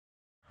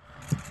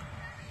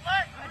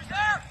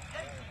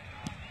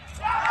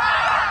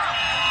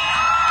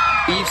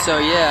believe so,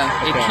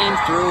 yeah. It came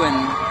through,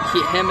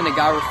 and him and the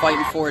guy were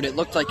fighting for it. It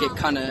looked like it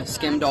kind of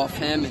skimmed off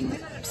him and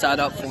sat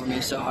up for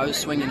me, so I was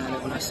swinging at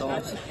it when I saw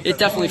it. It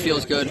definitely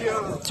feels good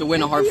to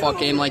win a hard-fought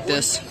game like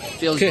this.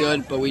 Feels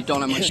good, but we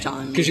don't have much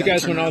time. Because you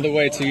guys went all the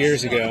way 2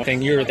 years ago. I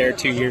think you were there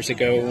 2 years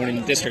ago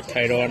winning the district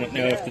title. I don't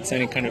know if it's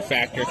any kind of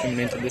factor coming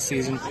into this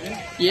season.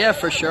 Yeah,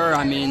 for sure.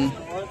 I mean,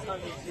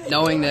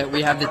 knowing that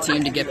we have the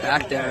team to get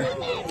back there.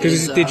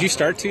 Did you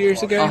start 2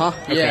 years ago?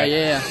 Okay.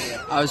 Yeah.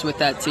 I was with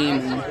that team,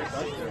 and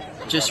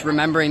just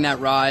remembering that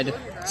ride.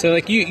 So,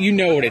 like, you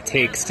know what it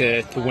takes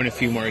to win a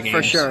few more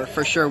games.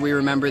 For sure. We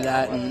remember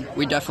that, and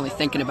we definitely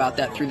thinking about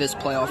that through this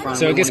playoff run.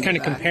 So I guess kind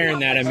of comparing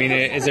that, I mean,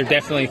 is there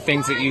definitely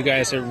things that you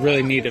guys are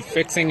really need of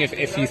fixing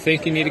if you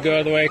think you need to go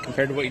all the way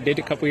compared to what you did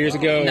a couple years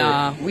ago?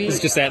 Nah. It's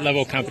just that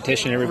level of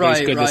competition.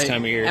 Everybody's good this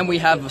time of year. And we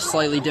have a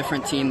slightly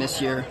different team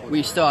this year.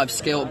 We still have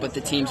skill, but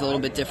the team's a little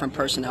bit different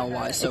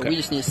personnel-wise, so we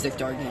just need to stick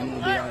to our game and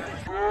we'll be all right.